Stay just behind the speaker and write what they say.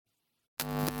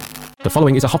The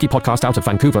following is a hockey podcast out of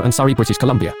Vancouver and Surrey, British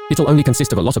Columbia. It'll only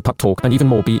consist of a lot of puck talk and even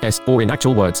more BS, or in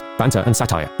actual words, banter and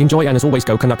satire. Enjoy, and as always,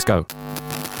 go Canucks go.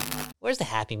 Where's the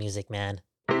happy music, man?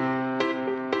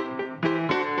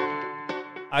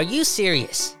 Are you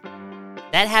serious?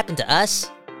 That happened to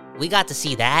us? We got to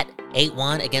see that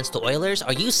 8-1 against the Oilers?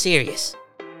 Are you serious?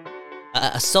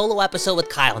 A solo episode with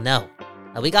Kyle? No.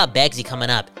 We got Begsy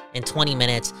coming up in 20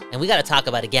 minutes, and we got to talk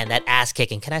about, again, that ass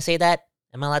kicking. Can I say that?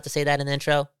 Am I allowed to say that in the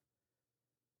intro?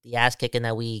 The ass kicking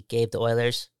that we gave the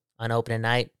Oilers on opening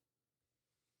night.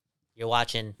 You're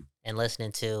watching and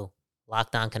listening to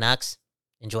Locked On Canucks.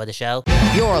 Enjoy the show.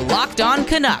 You're Locked On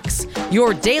Canucks,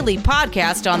 your daily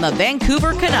podcast on the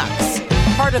Vancouver Canucks.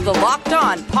 Part of the Locked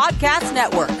On Podcast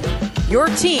Network, your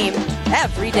team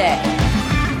every day.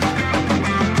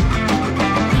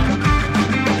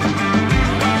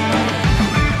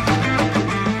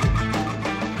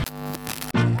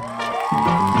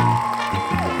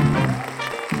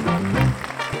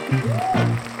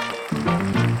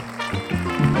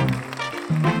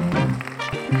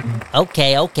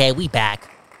 Okay, we back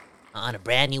on a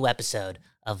brand new episode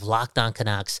of Locked On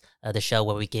Canucks, the show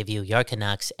where we give you your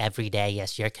Canucks every day.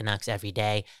 Yes, your Canucks every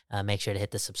day. Make sure to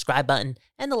hit the subscribe button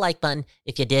and the like button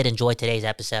if you did enjoy today's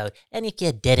episode. And if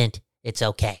you didn't, it's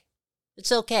okay.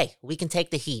 It's okay. We can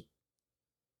take the heat.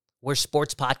 We're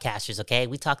sports podcasters, okay?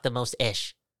 We talk the most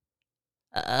ish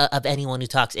of anyone who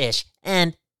talks ish.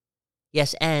 And,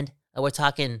 yes, we're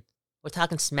talking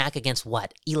smack against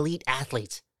what? Elite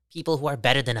athletes. People who are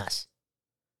better than us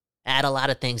at a lot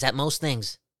of things, at most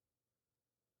things.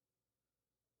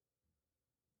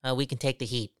 We can take the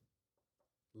heat.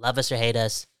 Love us or hate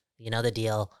us, you know the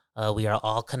deal. We are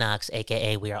all Canucks,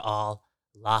 a.k.a. we are all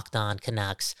Locked On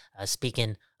Canucks.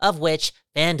 Speaking of which,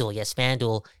 FanDuel, yes,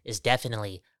 FanDuel is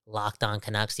definitely Locked On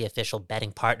Canucks, the official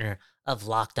betting partner of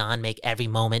Locked On. Make every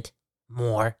moment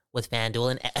more with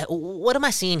FanDuel. And what am I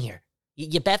seeing here?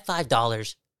 You bet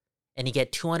 $5. and you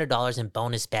get $200 in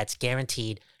bonus bets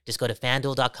guaranteed. Just go to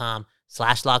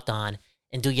FanDuel.com/lockedon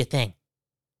and do your thing.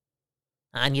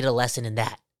 I need a lesson in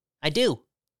that. I do.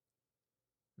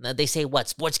 They say what?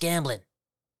 Sports gambling.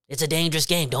 It's a dangerous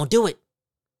game. Don't do it.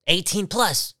 18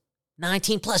 plus,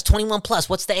 19 plus, 21 plus.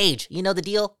 What's the age? You know the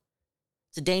deal?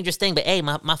 It's a dangerous thing. But hey,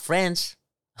 my friends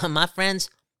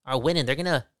are winning. They're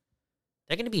gonna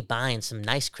be buying some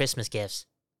nice Christmas gifts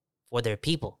for their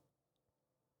people.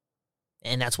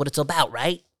 And that's what it's about,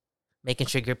 right? Making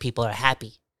sure your people are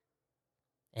happy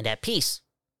and at peace.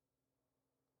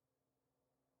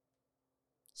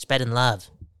 Spreading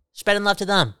love. Spreading love to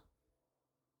them.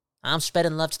 I'm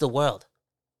spreading love to the world.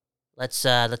 Let's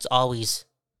always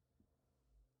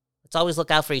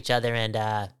look out for each other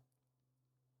and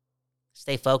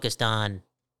stay focused on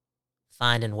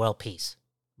finding world peace.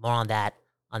 More on that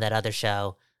other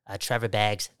show. Trevor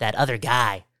Beggs, that other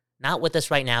guy, not with us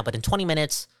right now, but in 20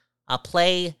 minutes, I'll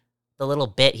play the little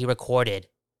bit he recorded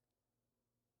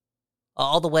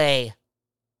all the way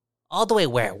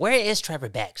where? Where is Trevor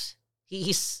Beggs?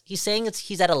 He's saying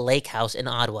he's at a lake house in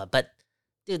Ottawa, but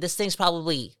dude, this thing's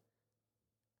probably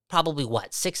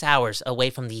what, 6 hours away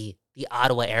from the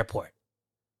Ottawa airport.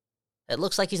 It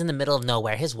looks like he's in the middle of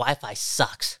nowhere. His Wi-Fi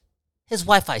sucks. It's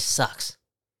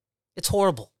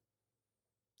horrible.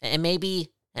 And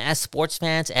maybe as sports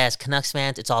fans, as Canucks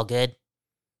fans, it's all good.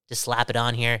 Just slap it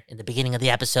on here in the beginning of the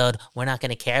episode. We're not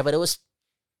going to care, but it was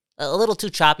a little too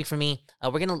choppy for me.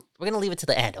 We're gonna leave it to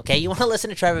the end, okay? You want to listen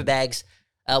to Trevor Beggs?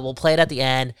 We'll play it at the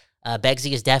end.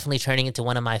 Beggsy is definitely turning into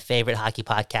one of my favorite hockey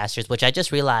podcasters, which I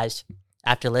just realized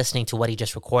after listening to what he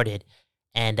just recorded.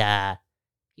 And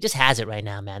he just has it right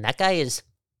now, man. That guy's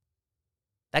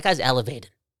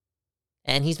elevated.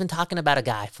 And he's been talking about a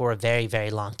guy for a very,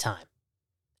 very long time.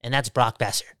 And that's Brock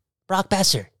Boeser. Brock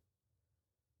Boeser.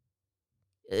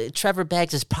 Trevor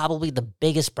Beggs is probably the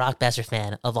biggest Brock Boeser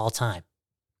fan of all time.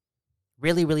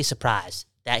 Really, really surprised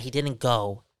that he didn't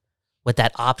go with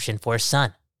that option for his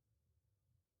son.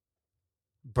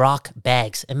 Brock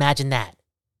Beggs, imagine that.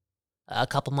 A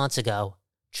couple months ago,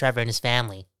 Trevor and his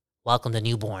family welcomed a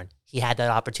newborn. He had that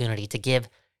opportunity to give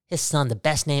his son the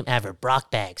best name ever,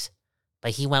 Brock Beggs,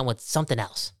 but he went with something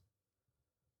else.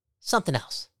 Something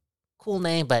else. Cool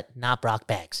name, but not Brock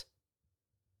Beggs.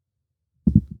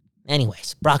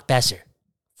 Anyways, Brock Boeser,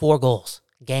 4 goals,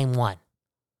 game 1.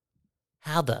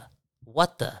 Are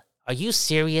you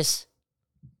serious?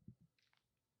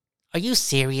 Are you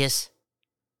serious?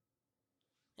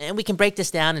 And we can break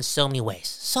this down in so many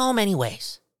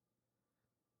ways.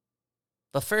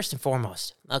 But first and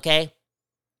foremost, okay,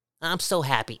 I'm so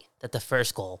happy that the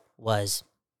first goal was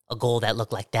a goal that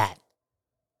looked like that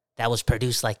was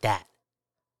produced like that.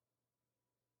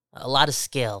 A lot of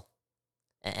skill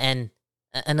and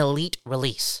an elite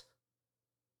release.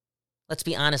 Let's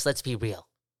be honest, let's be real.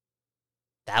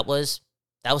 That was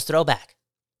throwback.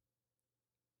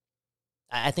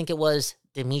 I think it was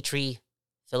Dmitry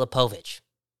Filipovich.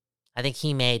 I think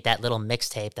he made that little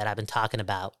mixtape that I've been talking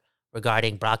about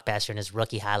regarding Brock Boeser and his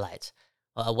rookie highlights.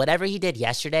 Whatever he did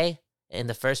yesterday in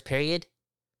the first period,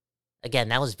 again,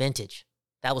 that was vintage.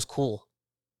 That was cool.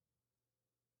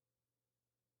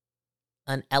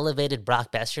 An elevated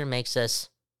Brock Boeser makes us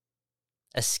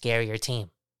a scarier team.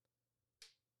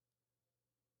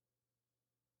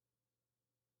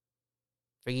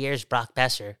 For years, Brock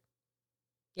Boeser,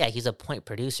 yeah, he's a point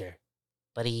producer,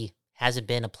 but he hasn't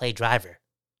been a play driver,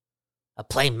 a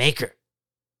playmaker,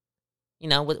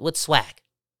 with swag.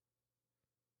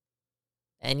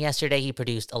 And yesterday he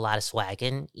produced a lot of swag,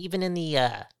 and even in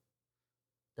the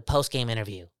post-game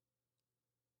interview,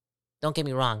 don't get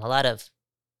me wrong, a lot of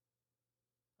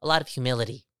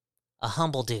humility, a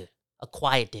humble dude, a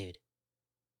quiet dude,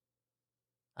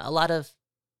 a lot of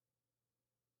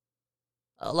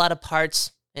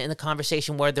parts in the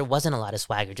conversation where there wasn't a lot of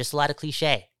swagger, just a lot of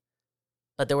cliche.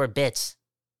 But there were bits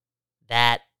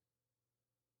that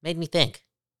made me think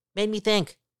that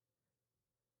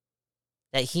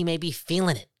he may be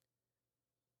feeling it.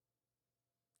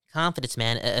 Confidence,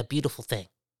 man, a beautiful thing.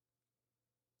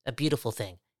 A beautiful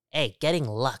thing. Hey, getting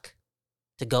luck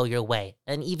to go your way,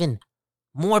 an even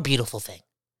more beautiful thing.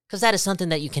 Because that is something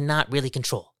that you cannot really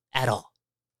control at all.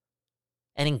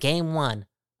 And in game one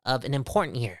of an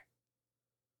important year,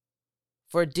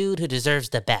 for a dude who deserves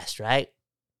the best, right?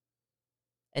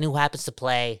 And who happens to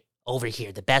play over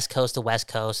here, the best coast to west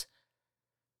coast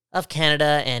of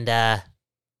Canada, and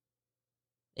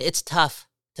it's tough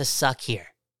to suck here.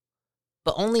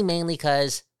 But only mainly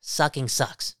because sucking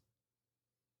sucks.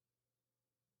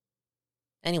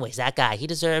 Anyways, that guy, he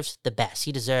deserves the best.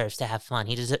 He deserves to have fun.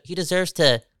 He deserves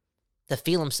to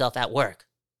feel himself at work,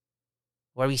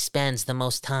 where he spends the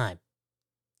most time.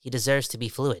 He deserves to be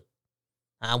fluid.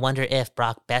 I wonder if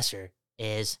Brock Boeser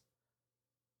is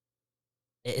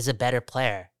a better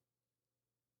player,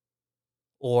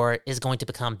 or is going to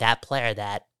become that player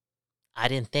that I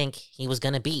didn't think he was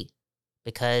going to be,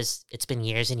 because it's been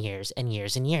years and years and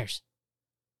years and years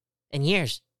and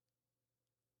years.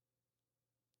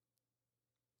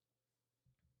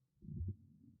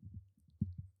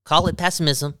 Call it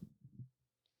pessimism.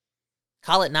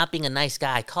 Call it not being a nice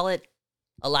guy. Call it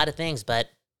a lot of things, but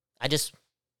I just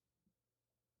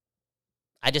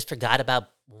forgot about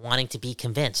wanting to be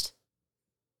convinced.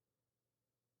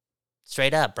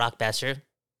 Straight up, Brock Boeser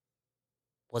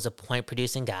was a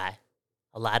point-producing guy.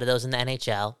 A lot of those in the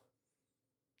NHL.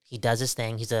 He does his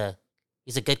thing. He's a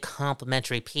good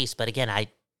complementary piece. But again, I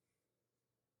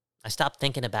stopped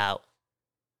thinking about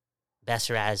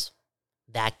Boeser as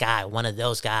that guy, one of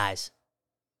those guys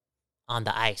on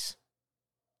the ice.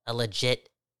 A legit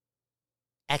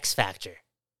X factor,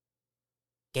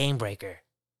 game breaker,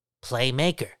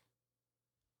 playmaker.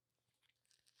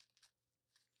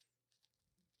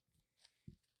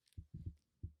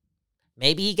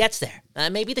 Maybe he gets there.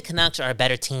 Maybe the Canucks are a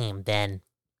better team than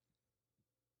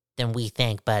we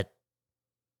think, but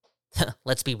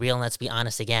let's be real and let's be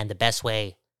honest again. The best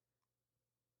way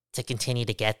to continue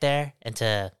to get there and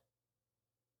to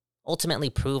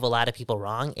ultimately prove a lot of people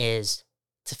wrong is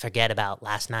to forget about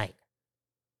last night.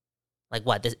 Like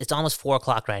what? It's almost 4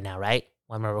 o'clock right now, right?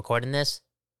 When we're recording this.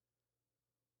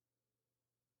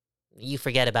 You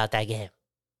forget about that game.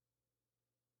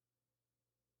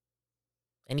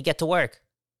 And you get to work.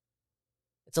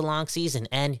 It's a long season,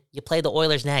 and you play the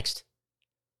Oilers next.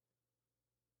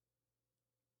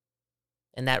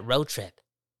 And that road trip,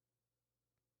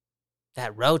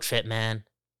 man,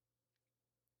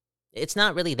 it's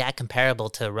not really that comparable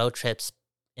to road trips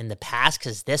in the past,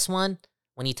 because this one,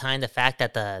 when you tie in the fact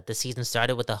that the season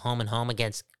started with a home and home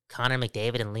against Connor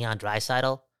McDavid and Leon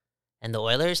Draisaitl and the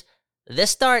Oilers,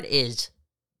 this start is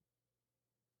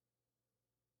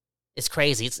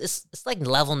crazy. It's like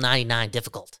level 99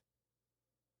 difficult.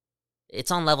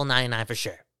 It's on level 99 for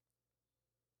sure.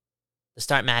 The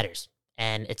start matters,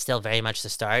 and it's still very much the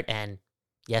start, and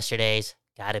yesterday's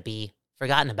got to be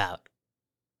forgotten about.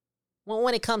 Well,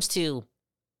 when it comes to,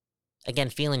 again,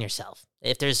 feeling yourself,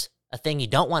 if there's a thing you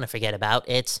don't want to forget about,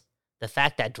 it's the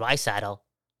fact that Draisaitl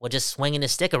was just swinging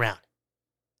his stick around.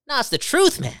 No, it's the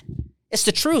truth, man. It's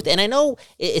the truth, and I know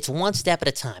it's one step at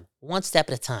a time.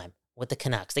 With the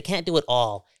Canucks. They can't do it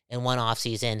all in one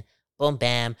offseason. Boom,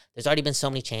 bam. There's already been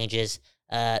so many changes.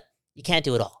 You can't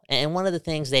do it all. And one of the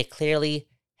things they clearly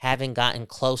haven't gotten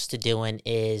close to doing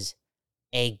is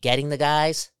getting the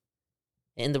guys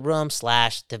in the room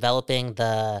 / developing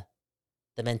the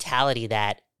mentality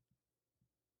that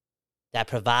that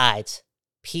provides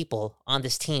people on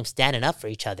this team standing up for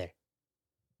each other.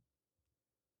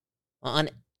 On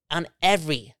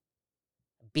every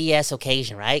BS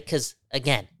occasion, right? Because,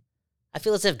 again, I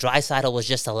feel as if Draisaitl was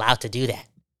just allowed to do that.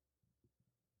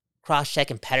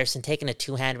 Cross-checking Pettersson, taking a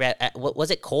two-hand what was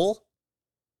it, Cole?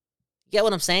 You get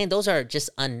what I'm saying? Those are just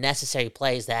unnecessary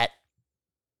plays that,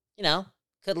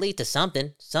 could lead to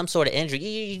something, some sort of injury.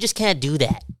 You just can't do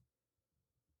that.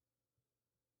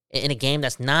 In a game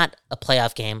that's not a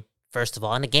playoff game, first of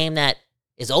all, in a game that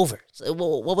is over. So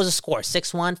what was the score?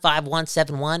 6-1, 5-1,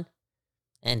 7-1?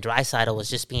 And Draisaitl was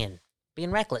just being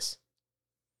reckless.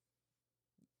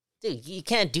 Dude, you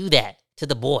can't do that to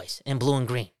the boys in blue and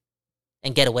green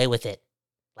and get away with it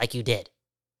like you did.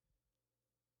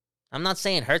 I'm not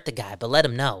saying hurt the guy, but let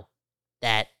him know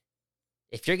that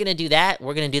if you're going to do that,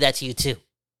 we're going to do that to you too.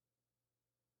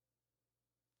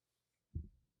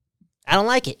 I don't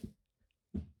like it.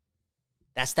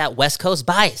 That's that West Coast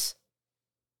bias.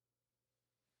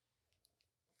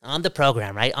 On the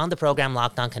program, right? On the program,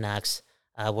 Locked On Canucks,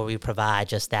 where we provide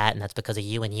just that, and that's because of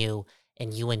you and you,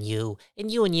 and you and you,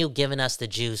 and you and you giving us the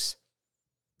juice,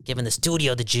 giving the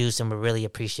studio the juice, and we're really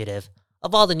appreciative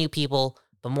of all the new people,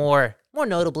 but more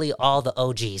notably, all the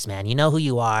OGs, man. You know who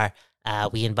you are.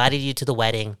 We invited you to the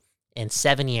wedding in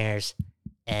 7 years,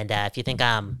 and if you think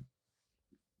I'm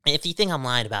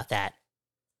lying about that,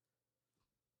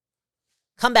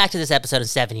 come back to this episode in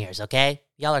 7 years, okay?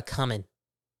 Y'all are coming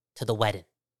to the wedding.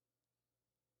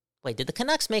 Wait, did the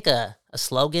Canucks make a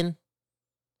slogan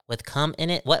with "come"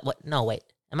 in it? What? No, wait.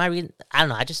 Am I reading? I don't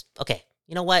know. Okay.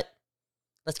 You know what?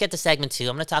 Let's get to segment 2.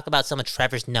 I'm going to talk about some of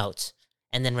Trevor's notes.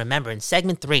 And then remember, in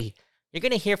segment 3, you're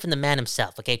going to hear from the man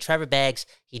himself, okay? Trevor Beggs,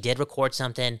 he did record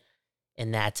something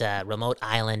in that remote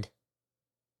island.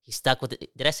 He's stuck with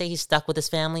it. Did I say he's stuck with his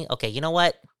family? Okay, you know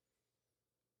what?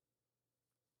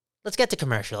 Let's get to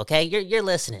commercial, okay? You're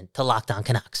listening to Locked On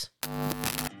Canucks.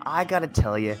 I gotta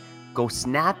tell you, go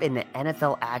snap into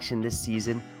NFL action this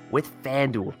season with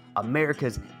FanDuel,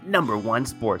 America's #1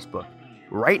 sportsbook.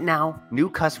 Right now, new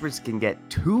customers can get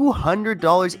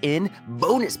 $200 in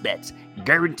bonus bets,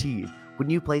 guaranteed, when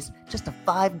you place just a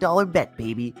 $5 bet,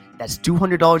 baby. That's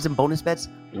 $200 in bonus bets,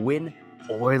 win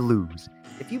or lose.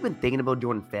 If you've been thinking about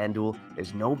doing FanDuel,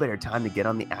 there's no better time to get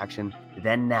on the action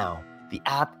than now. The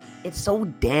app, it's so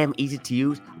damn easy to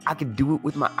use. I can do it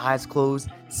with my eyes closed,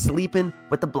 sleeping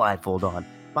with the blindfold on.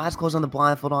 My eyes closed on the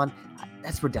blindfold on,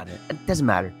 that's redundant. It doesn't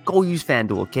matter. Go use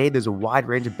FanDuel, okay? There's a wide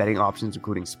range of betting options,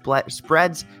 including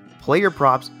spreads, player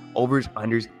props, overs,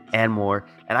 unders, and more.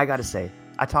 And I gotta say,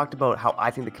 I talked about how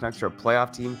I think the Canucks are a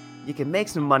playoff team. You can make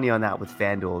some money on that with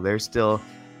FanDuel. They're still,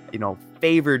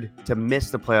 favored to miss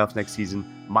the playoffs next season.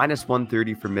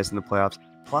 -130 for missing the playoffs,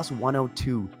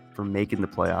 +102 for making the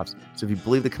playoffs. So if you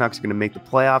believe the Canucks are going to make the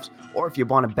playoffs, or if you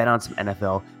want to bet on some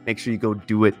NFL, make sure you go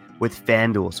do it with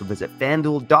FanDuel. So visit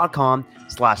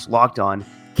FanDuel.com/lockedon.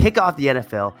 Kick off the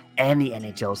NFL and the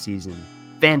NHL season.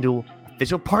 FanDuel,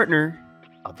 official partner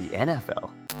of the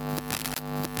NFL.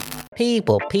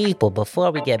 People,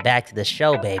 before we get back to the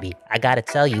show, baby, I gotta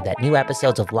tell you that new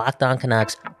episodes of Locked On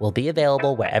Canucks will be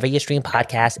available wherever you stream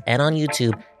podcasts and on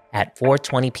YouTube at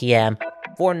 4:20 p.m.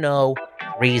 for no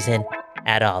reason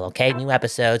at all, okay? New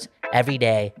episodes every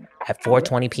day at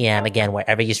 4:20 p.m. Again,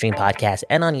 wherever you stream podcasts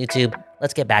and on YouTube.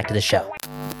 Let's get back to the show.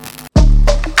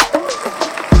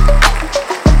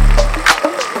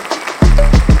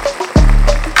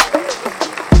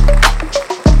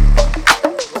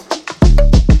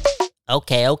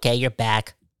 Okay, you're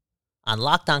back on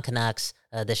Locked On Canucks,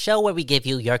 the show where we give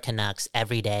you your Canucks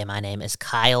every day. My name is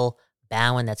Kyle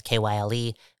Bowen. That's Kyle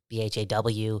Bhawaun.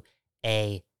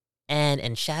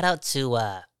 And shout out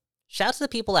to the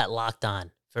people at Locked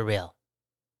On, for real.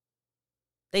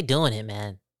 They doing it,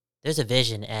 man. There's a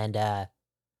vision and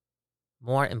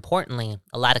more importantly,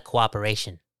 a lot of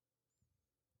cooperation.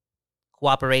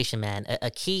 Cooperation, man,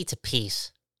 a key to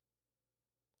peace.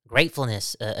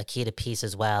 Gratefulness, a key to peace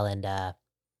as well. And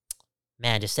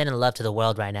man, just sending love to the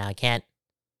world right now. I can't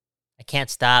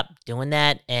stop doing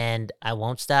that, and I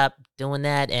won't stop doing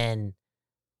that. And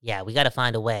yeah, we got to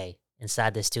find a way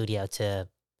inside the studio to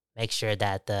make sure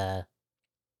that the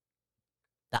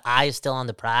eye is still on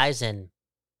the prize, and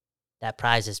that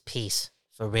prize is peace,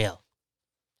 for real.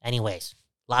 Anyways,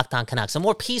 Locked On Canucks, a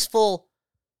more peaceful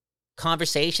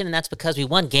conversation, and that's because we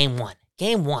won Game 1.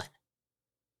 Game 1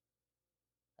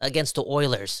 against the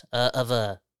Oilers of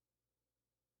a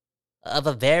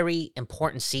very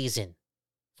important season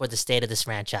for the state of this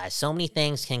franchise. So many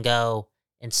things can go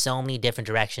in so many different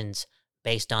directions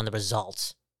based on the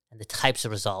results and the types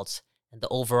of results and the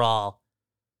overall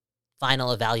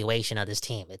final evaluation of this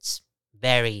team. It's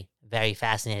very, very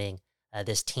fascinating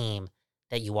this team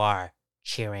that you are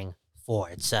cheering for.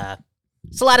 It's a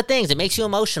lot of things. It makes you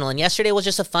emotional. And yesterday was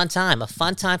just a fun time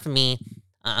for me.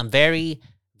 I'm very,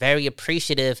 very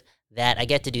appreciative that I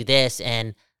get to do this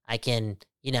and I can,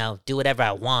 do whatever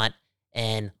I want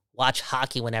and watch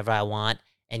hockey whenever I want.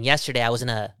 And yesterday I was in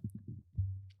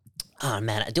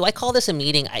do I call this a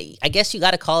meeting? I guess you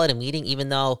got to call it a meeting, even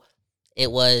though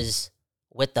it was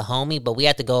with the homie, but we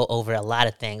had to go over a lot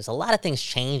of things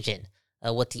changing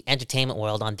with the entertainment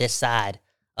world on this side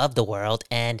of the world.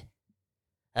 And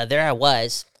there I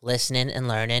was listening and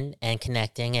learning and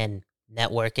connecting and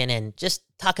networking and just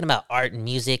talking about art and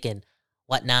music and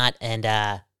whatnot. And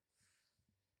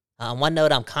on one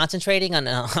note, I'm concentrating. On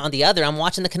the other, I'm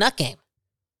watching the Canuck game.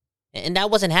 And that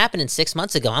wasn't happening 6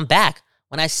 months ago. I'm back.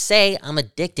 When I say I'm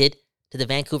addicted to the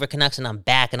Vancouver Canucks and I'm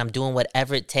back and I'm doing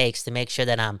whatever it takes to make sure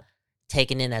that I'm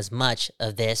taking in as much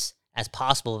of this as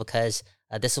possible, because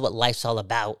this is what life's all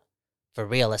about, for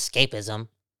real, escapism.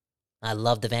 I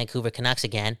love the Vancouver Canucks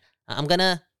again. I'm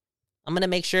gonna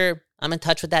make sure I'm in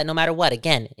touch with that no matter what.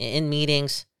 Again, in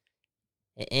meetings,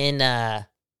 in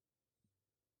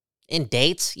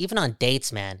dates, even on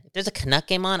dates, man. If there's a Canuck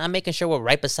game on, I'm making sure we're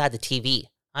right beside the TV.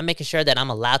 I'm making sure that I'm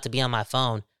allowed to be on my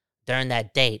phone during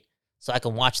that date so I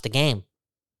can watch the game.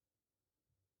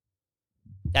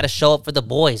 Got to show up for the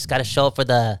boys. Got to show up for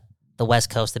the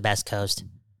West Coast, the best coast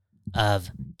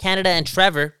of Canada. And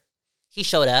Trevor, he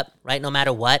showed up, right? No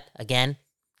matter what. Again,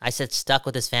 I said stuck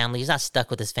with his family. He's not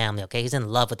stuck with his family, okay? He's in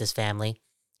love with his family.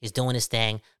 He's doing his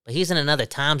thing. But he's in another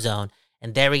time zone.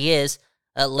 And there he is,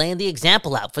 laying the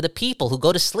example out for the people who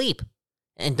go to sleep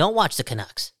and don't watch the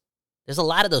Canucks. There's a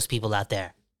lot of those people out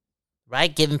there,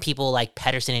 right? Giving people like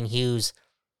Pettersson and Hughes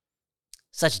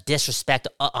such disrespect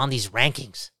on these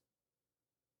rankings.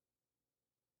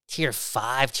 Tier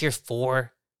 5, Tier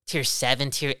 4, Tier 7,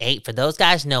 Tier 8. For those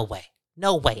guys, no way.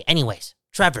 No way. Anyways,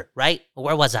 Trevor, right?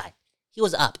 Where was I? He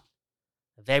was up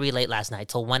very late last night,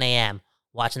 till 1 a.m.,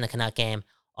 watching the Canuck game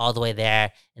all the way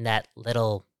there in that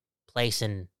little place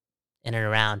in and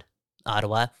around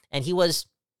Ottawa. And he was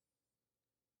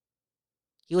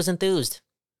enthused.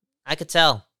 I could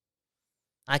tell.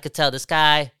 This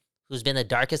guy who's been the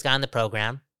darkest guy in the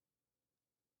program,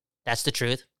 that's the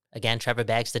truth. Again, Trevor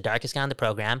Beggs, the darkest guy in the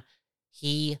program.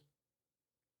 He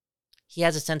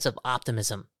has a sense of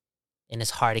optimism in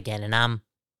his heart again. And I'm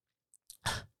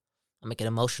gonna get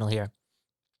emotional here.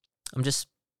 I'm just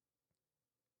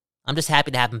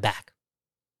happy to have him back.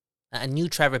 A new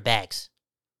Trevor Beggs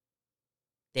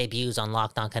debuts on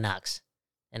Locked On Canucks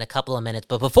in a couple of minutes.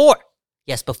 But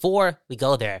before we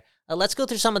go there, let's go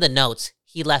through some of the notes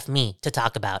he left me to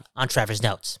talk about on Trevor's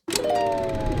Notes.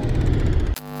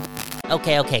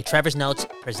 Okay, Trevor's Notes,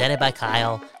 presented by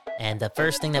Kyle. And the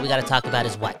first thing that we got to talk about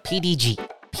is what? PDG.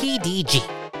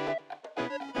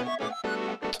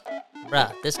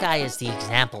 Bruh, this guy is the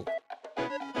example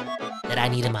that I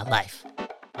need in my life.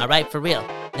 All right, for real.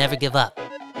 Never give up.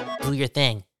 Do your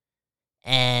thing.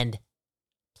 And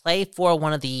play for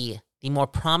one of the more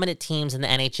prominent teams in the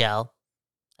NHL.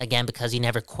 Again, because he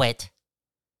never quit.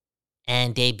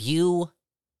 And debut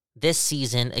this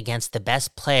season against the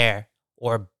best player,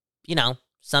 or,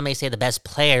 some may say the best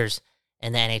players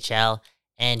in the NHL,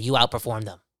 and you outperformed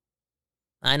them.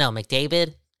 I know,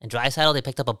 McDavid and Draisaitl, they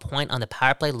picked up a point on the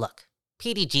power play. Look,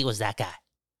 PDG was that guy.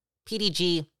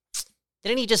 PDG,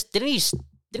 didn't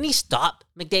he stop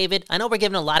McDavid? I know we're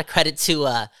giving a lot of credit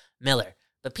to Miller,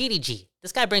 but PDG,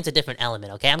 this guy brings a different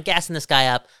element, okay? I'm gassing this guy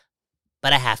up,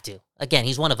 but I have to. Again,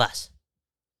 he's one of us.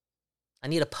 I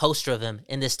need a poster of him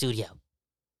in this studio.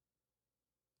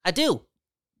 I do.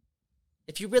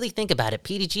 If you really think about it,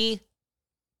 PDG,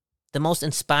 the most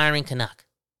inspiring Canuck.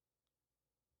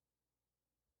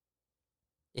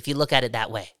 If you look at it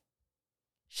that way.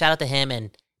 Shout out to him,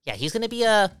 and yeah, he's gonna be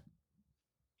a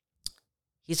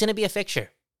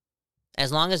fixture.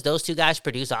 As long as those two guys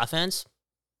produce offense,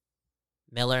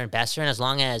 Miller and Boeser, and as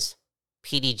long as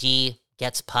PDG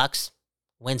gets pucks,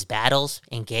 wins battles,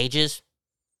 engages,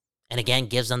 and again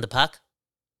gives them the puck,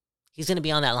 he's gonna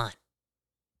be on that line.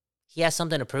 He has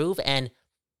something to prove, and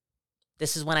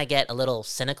this is when I get a little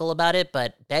cynical about it,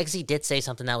 but Beggsy did say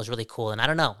something that was really cool, and I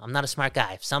don't know, I'm not a smart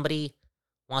guy. If somebody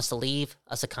wants to leave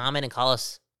us a comment and call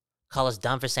us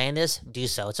dumb for saying this, do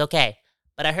so. It's okay.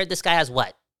 But I heard this guy has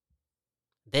what?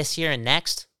 This year and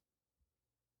next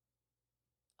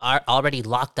are already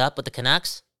locked up with the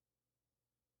Canucks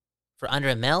for under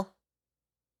 $1 million?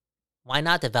 Why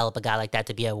not develop a guy like that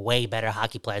to be a way better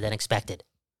hockey player than expected?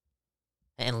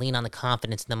 And lean on the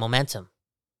confidence and the momentum.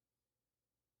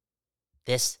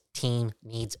 This team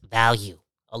needs value,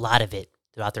 a lot of it,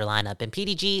 throughout their lineup. And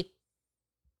PDG,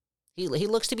 he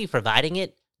looks to be providing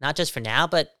it, Not just for now,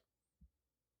 but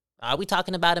are we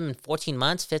talking about him in 14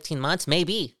 months, 15 months?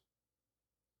 Maybe.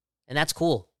 And that's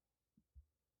cool.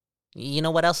 You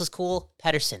know what else is cool?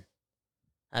 Pettersson.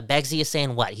 Begsy is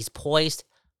saying what? He's poised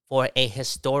for a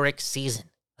historic season.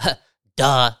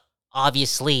 Duh.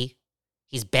 Obviously.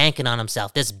 He's banking on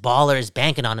himself. This baller is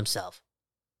banking on himself.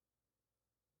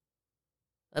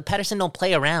 Pettersson don't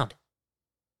play around.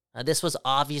 This was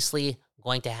obviously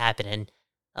going to happen. And,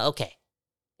 okay,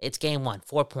 it's game 1,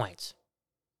 4 points.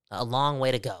 A long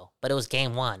way to go. But it was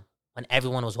game 1 when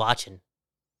everyone was watching.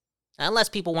 Unless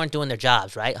people weren't doing their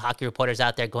jobs, right? Hockey reporters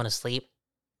out there going to sleep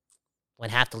when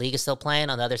half the league is still playing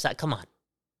on the other side. Come on.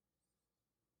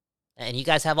 And you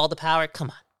guys have all the power? Come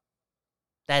on.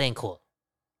 That ain't cool.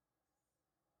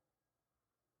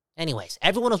 Anyways,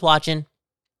 everyone was watching.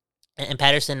 And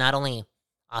Pettersson not only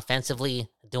offensively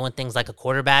doing things like a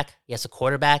quarterback, yes, a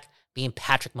quarterback, being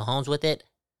Patrick Mahomes with it,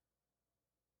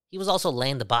 he was also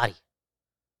laying the body.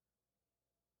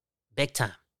 Big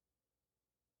time.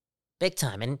 Big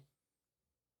time. And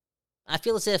I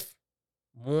feel as if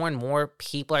more and more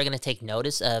people are going to take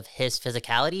notice of his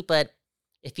physicality, but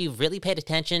if you've really paid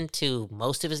attention to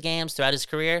most of his games throughout his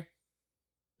career,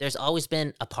 there's always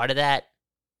been a part of that.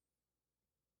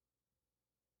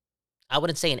 I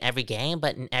wouldn't say in every game,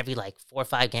 but in every 4 or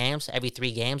 5 games, every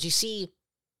 3 games, you see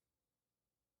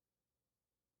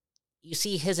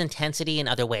his intensity in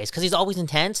other ways, because he's always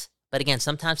intense, but again,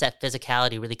 sometimes that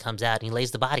physicality really comes out and he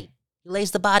lays the body.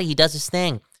 He does his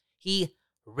thing. He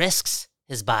risks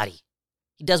his body.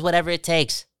 He does whatever it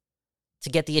takes to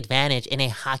get the advantage in a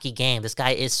hockey game. This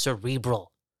guy is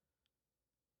cerebral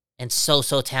and so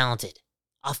talented.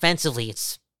 Offensively,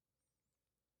 it's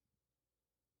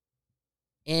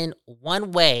in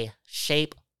one way,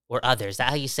 shape, or other. Is that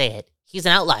how you say it? He's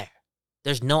an outlier.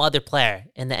 There's no other player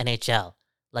in the NHL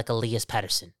like Elias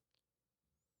Pettersson.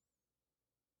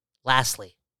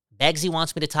 Lastly, Begsy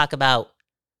wants me to talk about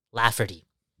Lafferty.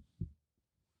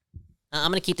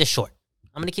 I'm going to keep this short.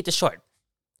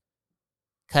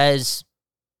 Because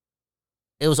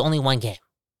it was only one game.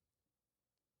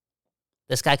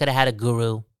 This guy could have had a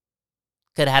guru,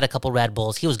 could have had a couple Red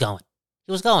Bulls. He was going.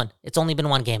 It's only been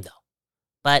one game, though.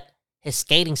 But his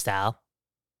skating style,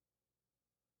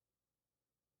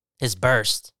 his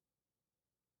burst,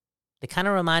 they kind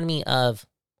of remind me of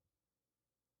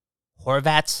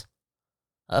Horvat's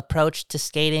approach to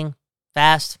skating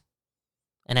fast.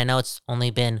 And I know it's only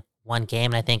been one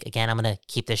game, and I think, again, I'm going to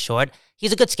keep this short.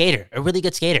 He's a good skater, a really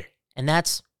good skater. And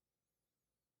that's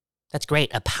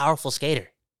great, a powerful skater.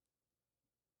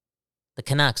 The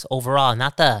Canucks, overall,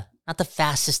 not the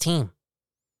fastest team.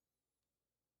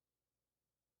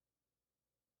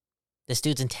 This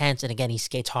dude's intense, and again, he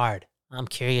skates hard. I'm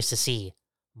curious to see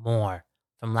more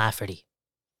from Lafferty.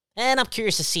 And I'm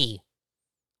curious to see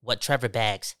what Trevor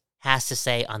Beggs has to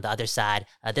say on the other side.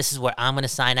 This is where I'm going to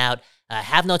sign out.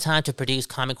 Have no time to produce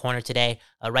Comment Corner today.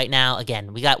 Right now,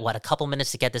 again, we got, a couple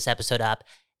minutes to get this episode up.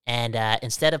 And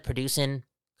instead of producing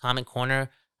Comment Corner,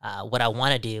 what I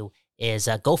want to do is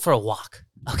go for a walk.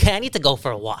 Okay, I need to go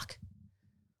for a walk.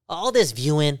 All this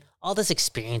viewing, all this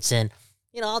experiencing,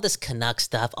 all this Canuck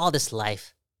stuff, all this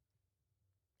life.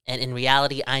 And in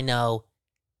reality, I know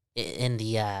in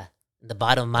the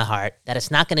bottom of my heart that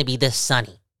it's not going to be this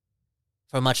sunny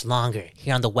for much longer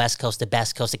here on the west coast, the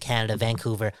best coast of Canada,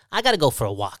 Vancouver. I got to go for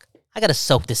a walk. I got to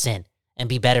soak this in and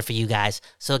be better for you guys.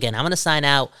 So again, I'm going to sign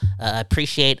out.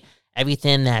 Appreciate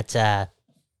everything that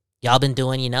y'all been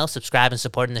doing, subscribe and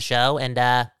supporting the show. And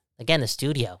again, the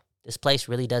studio, this place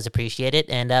really does appreciate it.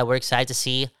 And we're excited to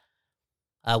see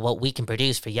what we can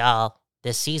produce for y'all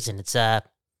this season. It's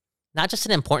not just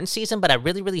an important season, but I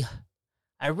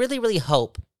really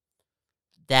hope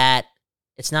that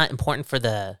it's not important for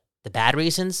the bad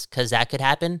reasons, because that could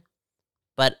happen.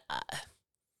 But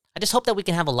I just hope that we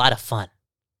can have a lot of fun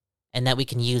and that we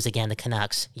can use, again, the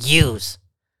Canucks.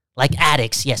 Like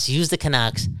addicts, yes, use the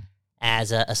Canucks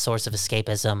as a source of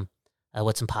escapism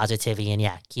with some positivity. And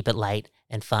yeah, keep it light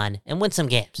and fun and win some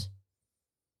games.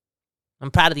 I'm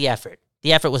proud of the effort.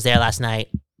 The effort was there last night.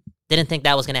 Didn't think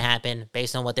that was going to happen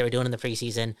based on what they were doing in the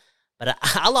preseason. But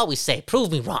I'll always say,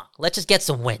 prove me wrong. Let's just get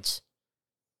some wins.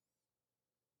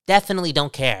 Definitely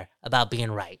don't care about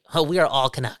being right. We are all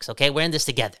Canucks, okay? We're in this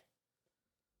together.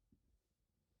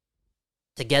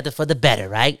 Together for the better,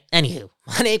 right? Anywho,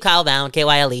 my name is Kyle Bound, Kyle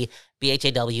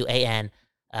Bhawan.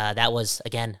 That was,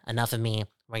 again, enough of me.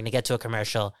 We're going to get to a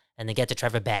commercial and then get to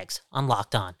Trevor Beggs on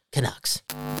Locked On Canucks.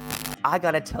 I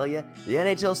gotta tell you, the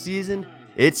NHL season,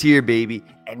 it's here, baby.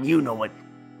 And you know it,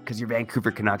 because your Vancouver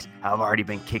Canucks have already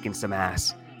been kicking some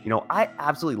ass. I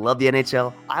absolutely love the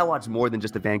NHL. I watch more than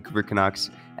just the Vancouver Canucks.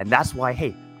 And that's why,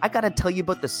 hey, I got to tell you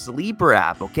about the Sleeper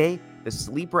app, okay? The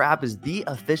Sleeper app is the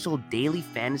official daily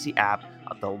fantasy app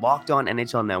of the Locked On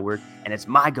NHL Network, and it's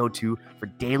my go-to for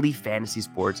daily fantasy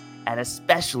sports and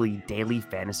especially daily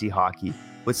fantasy hockey.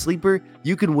 With Sleeper,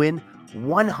 you can win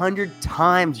 100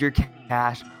 times your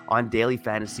cash on daily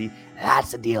fantasy.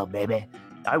 That's the deal, baby.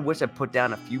 I wish I put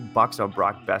down a few bucks on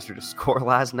Brock Boeser to score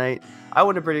last night. I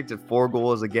would have predicted 4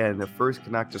 goals again, the first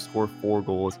Canuck to score 4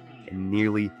 goals in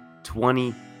nearly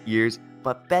 20 years.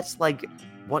 But bets like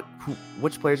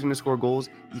which players are going to score goals,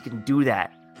 you can do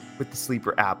that with the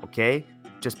Sleeper app, okay?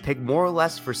 Just pick more or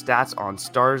less for stats on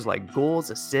stars like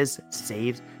goals, assists,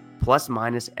 saves, plus,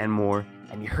 minus, and more.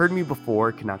 And you heard me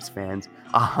before, Canucks fans,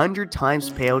 100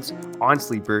 times payouts on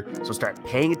Sleeper. So start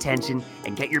paying attention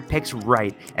and get your picks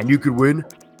right, and you could win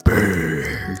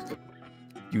big.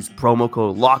 Use promo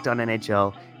code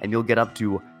LOCKEDONNHL, and you'll get up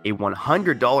to a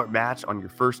 $100 match on your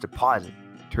first deposit.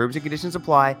 Terms and conditions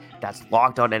apply. That's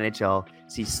Locked On NHL.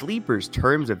 See Sleeper's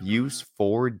terms of use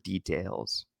for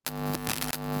details.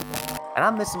 And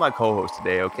I'm missing my co-host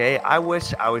today, okay? I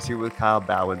wish I was here with Kyle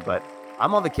Bowen, but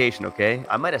I'm on vacation, okay?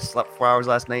 I might have slept 4 hours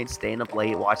last night, staying up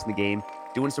late, watching the game,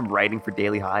 doing some writing for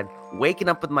Daily Hive, waking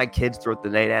up with my kids throughout the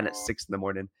night and at 6 in the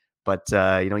morning. But,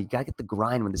 you got to get the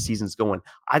grind when the season's going.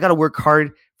 I got to work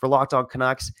hard for Locked On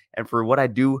Canucks and for what I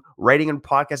do, writing and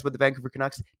podcasts with the Vancouver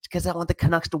Canucks, because I want the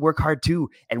Canucks to work hard too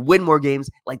and win more games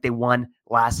like they won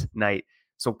last night.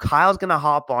 So Kyle's going to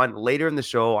hop on later in the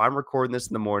show. I'm recording this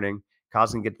in the morning.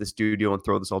 Kyle's going to get to the studio and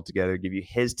throw this all together, give you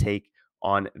his take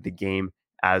on the game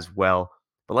as well.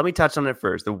 But let me touch on it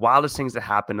first. The wildest things that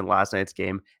happened in last night's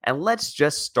game. And let's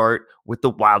just start with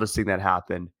the wildest thing that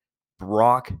happened.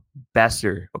 Brock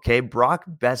Boeser, okay? Brock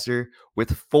Boeser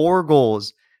with 4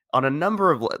 goals on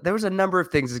there was a number of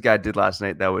things this guy did last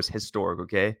night that was historic,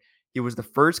 okay? He was the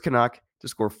first Canuck to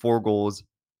score 4 goals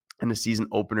in the season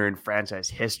opener in franchise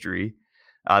history.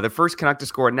 The first Canuck to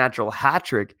score a natural hat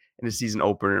trick in the season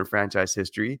opener in franchise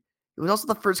history. He was also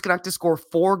the first Canuck to score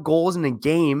 4 goals in a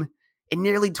game in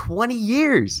nearly 20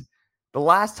 years. The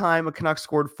last time a Canuck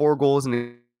scored 4 goals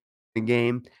in a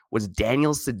game was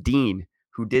Daniel Sedin,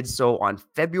 who did so on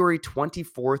February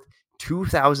 24th,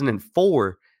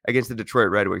 2004 against the Detroit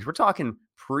Red Wings. We're talking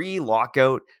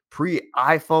pre-lockout,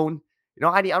 pre-iPhone.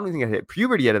 I don't even think I hit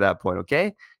puberty yet at that point,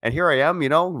 okay? And here I am,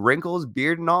 wrinkles,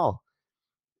 beard, and all.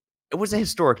 It was a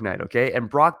historic night, okay? And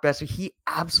Brock Boeser, he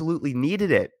absolutely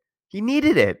needed it. He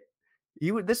needed it.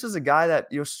 This was a guy that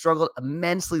struggled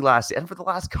immensely last year and for the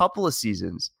last couple of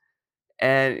seasons.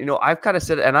 And I've kind of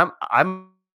said, and I'm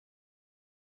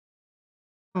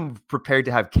prepared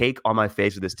to have cake on my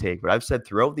face with this take, but I've said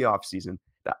throughout the offseason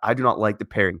that I do not like the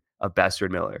pairing of Boeser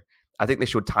and Miller. I think they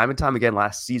showed time and time again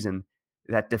last season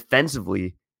that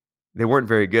defensively they weren't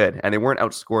very good, and they weren't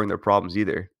outscoring their problems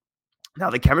either. Now,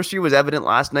 the chemistry was evident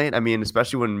last night. I mean,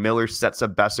 especially when Miller sets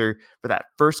up Boeser for that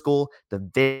first goal, the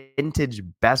vintage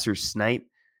Boeser snipe,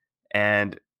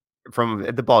 and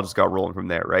the ball just got rolling from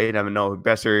there, right? I mean,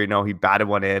 Boeser, he batted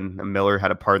one in, and Miller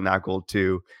had a part in that goal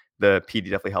too. The PD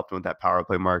definitely helped him with that power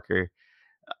play marker.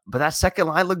 But that second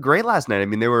line looked great last night. I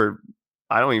mean,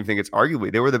 I don't even think it's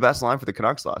arguably, they were the best line for the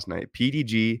Canucks last night.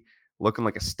 PDG looking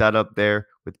like a stud up there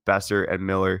with Boeser and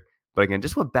Miller. But again,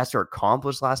 just what Boeser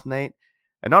accomplished last night.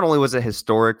 And not only was it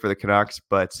historic for the Canucks,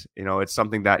 but, it's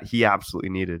something that he absolutely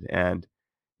needed. And,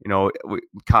 Kyle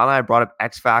and I brought up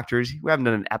X Factors. We haven't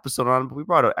done an episode on it, but we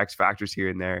brought up X Factors here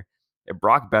and there. If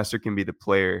Brock Boeser can be the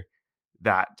player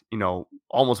that,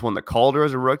 almost won the Calder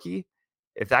as a rookie,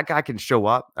 if that guy can show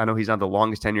up, I know he's not the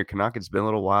longest tenure Canuck. It's been a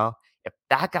little while. If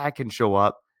that guy can show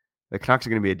up, the Canucks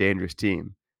are going to be a dangerous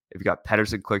team. If you got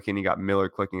Pettersson clicking, you got Miller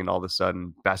clicking, and all of a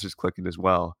sudden Boeser's clicking as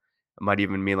well. It might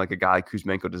even mean like a guy like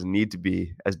Kuzmenko doesn't need to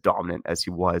be as dominant as he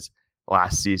was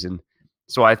last season.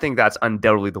 So I think that's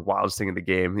undoubtedly the wildest thing in the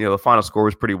game. The final score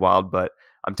was pretty wild, but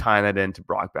I'm tying that into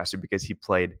Brock Boeser because he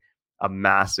played a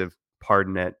massive part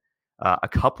in it. A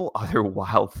couple other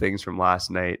wild things from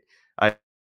last night. I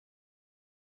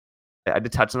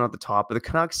did touch on at the top, but the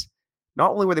Canucks,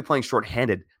 not only were they playing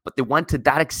shorthanded, but they went to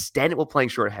that extent while playing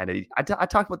shorthanded. I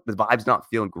talked about the vibes not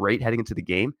feeling great heading into the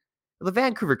game. The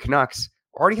Vancouver Canucks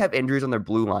already have injuries on their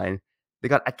blue line. They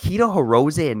got Akito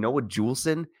Hirose and Noah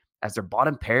Juleson as their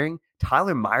bottom pairing.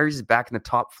 Tyler Myers is back in the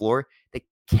top floor. They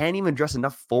can't even dress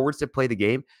enough forwards to play the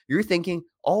game. You're thinking,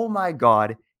 oh my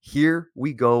God, here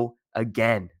we go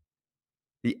again.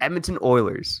 The Edmonton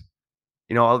Oilers,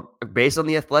 based on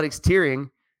the Athletics tiering,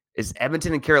 is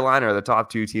Edmonton and Carolina are the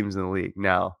top 2 teams in the league.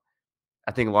 Now,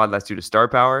 I think a lot of that's due to star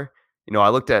power. I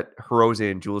looked at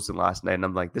Hirose and Juleson last night, and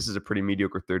I'm like, this is a pretty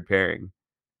mediocre third pairing.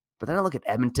 But then I look at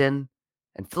Edmonton,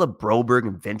 and Philip Broberg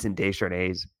and Vincent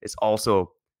Descharnais is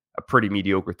also a pretty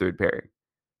mediocre third pairing.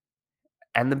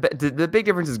 And the big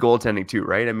difference is goaltending too,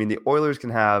 right? I mean, the Oilers can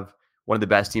have one of the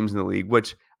best teams in the league,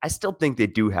 which I still think they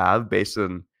do have based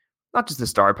on not just the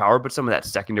star power, but some of that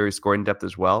secondary scoring depth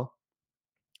as well.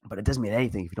 But it doesn't mean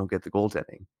anything if you don't get the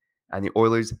goaltending. And the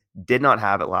Oilers did not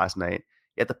have it last night.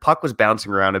 Yet the puck was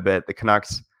bouncing around a bit. The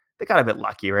Canucks, they got a bit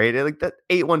lucky, right? Like that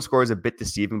 8-1 score is a bit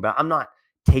deceiving, but I'm not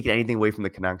taking anything away from the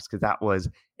Canucks because that was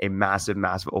a massive,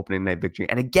 massive opening night victory.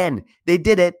 And again, they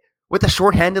did it with a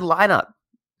shorthanded lineup.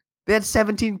 They had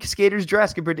 17 skaters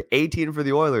dressed compared to 18 for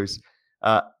the Oilers.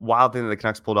 Wild thing that the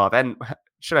Canucks pulled off. And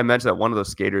should I mention that one of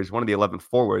those skaters, one of the 11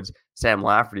 forwards, Sam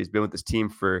Lafferty, has been with this team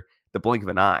for the blink of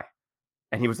an eye.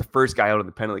 And he was the first guy out on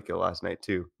the penalty kill last night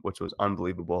too, which was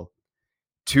unbelievable.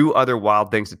 Two other wild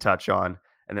things to touch on,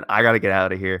 and then I got to get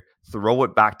out of here. Throw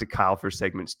it back to Kyle for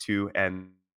segments 2 and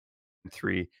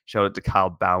 3. Shout out to Kyle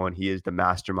Bowen. He is the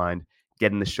mastermind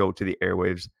getting the show to the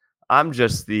airwaves. I'm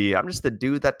just the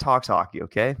dude that talks hockey,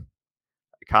 okay?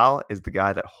 Kyle is the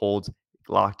guy that holds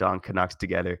Locked On Canucks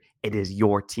together. It is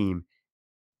your team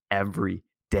every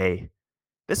day.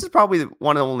 This is probably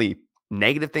one of the only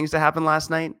negative things that happened last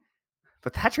night.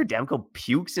 But Thatcher Demko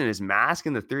pukes in his mask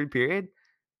in the third period.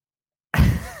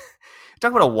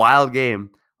 Talk about a wild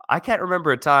game. I can't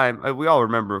remember a time. We all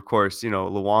remember, of course,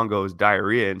 Luongo's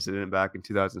diarrhea incident back in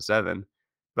 2007.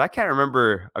 But I can't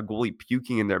remember a goalie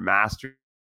puking in their mask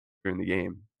during the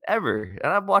game ever.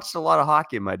 And I've watched a lot of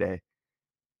hockey in my day.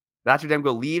 Thatcher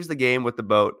Demko leaves the game with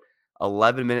about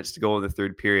 11 minutes to go in the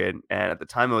third period. And at the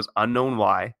time, it was unknown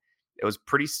why. It was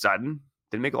pretty sudden.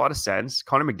 Didn't make a lot of sense.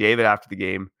 Connor McDavid, after the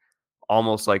game,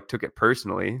 almost took it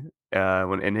personally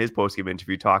when in his post-game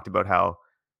interview talked about how,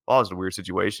 well, it was a weird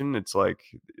situation. It's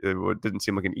it didn't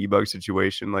seem like an e-bug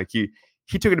situation.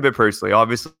 He took it a bit personally.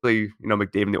 Obviously,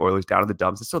 McDavid and the Oilers down in the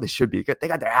dumps. And so they should be. They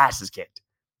got their asses kicked.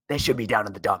 They should be down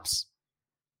in the dumps.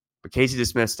 But Casey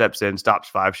DeSmith steps in, stops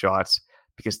 5 shots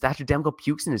because Thatcher Demko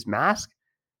pukes in his mask.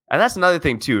 And that's another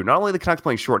thing too. Not only the Canucks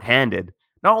playing shorthanded,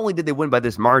 not only did they win by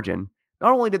this margin,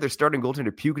 not only did their starting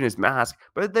goaltender puke in his mask,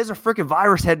 but there's a freaking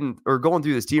virus going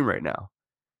through this team right now.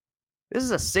 This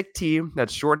is a sick team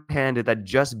that's shorthanded that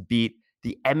just beat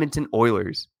the Edmonton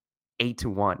Oilers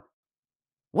 8-1.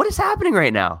 What is happening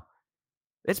right now?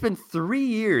 It's been 3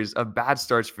 years of bad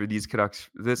starts for this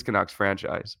Canucks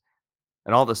franchise.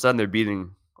 And all of a sudden they're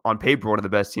beating, on paper, one of the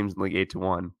best teams in the league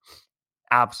 8-1.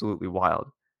 Absolutely wild.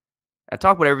 And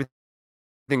talk about everything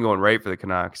going right for the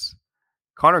Canucks.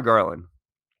 Connor Garland.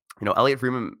 Elliot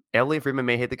Friedman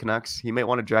may hate the Canucks. He may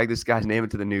want to drag this guy's name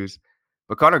into the news.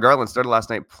 But Connor Garland started last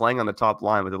night playing on the top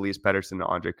line with Elias Pettersson and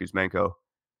Andrei Kuzmenko.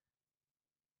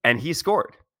 And he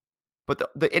scored. But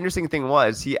the interesting thing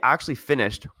was he actually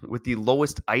finished with the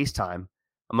lowest ice time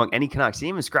among any Canucks. He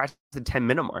even scratched the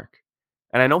 10-minute mark.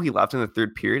 And I know he left in the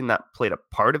third period, and that played a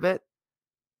part of it.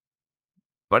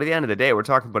 But at the end of the day, we're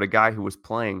talking about a guy who was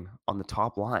playing on the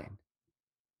top line,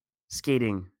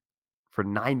 skating for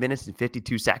 9 minutes and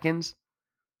 52 seconds.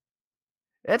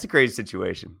 That's a crazy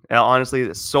situation. And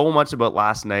honestly, so much about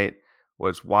last night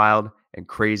was wild and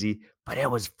crazy, but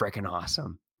it was freaking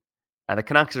awesome. And the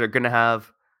Canucks are going to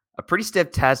have a pretty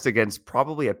stiff test against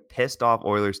probably a pissed off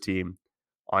Oilers team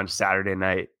on Saturday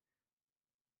night.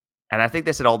 And I think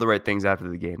they said all the right things after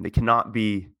the game. They cannot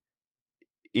be,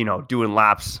 doing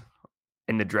laps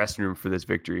in the dressing room for this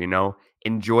victory,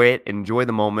 Enjoy it, enjoy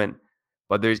the moment.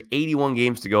 But there's 81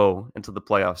 games to go until the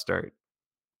playoffs start.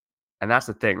 And that's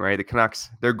the thing, right? The Canucks,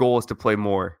 their goal is to play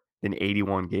more than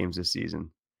 81 games this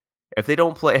season. If they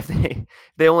only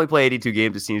play 82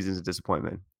 games this season, is a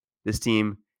disappointment. This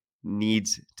team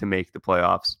needs to make the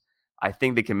playoffs. I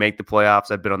think they can make the playoffs.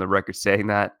 I've been on the record saying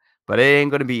that, but it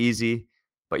ain't going to be easy.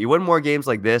 But you win more games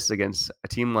like this against a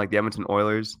team like the Edmonton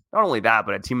Oilers. Not only that,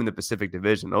 but a team in the Pacific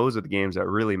Division. Those are the games that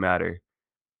really matter.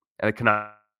 And the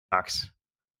Canucks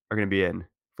are going to be in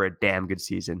for a damn good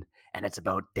season. And it's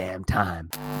about damn time.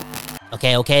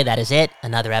 Okay, that is it.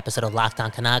 Another episode of Locked On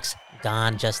Canucks,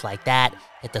 gone just like that.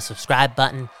 Hit the subscribe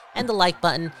button and the like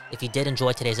button if you did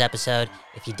enjoy today's episode.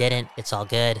 If you didn't, it's all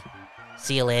good.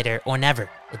 See you later, or never.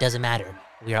 It doesn't matter.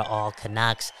 We are all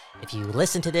Canucks. If you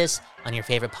listen to this on your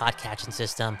favorite podcatching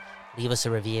system, leave us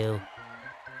a review.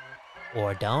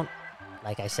 Or don't.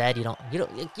 Like I said, you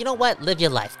know what? Live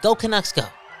your life. Go Canucks, go.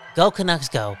 Go Canucks,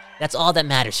 go. That's all that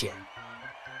matters here.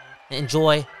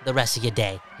 Enjoy the rest of your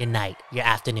day, your night, your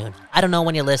afternoon. I don't know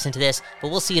when you listen to this,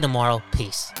 but we'll see you tomorrow.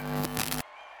 Peace.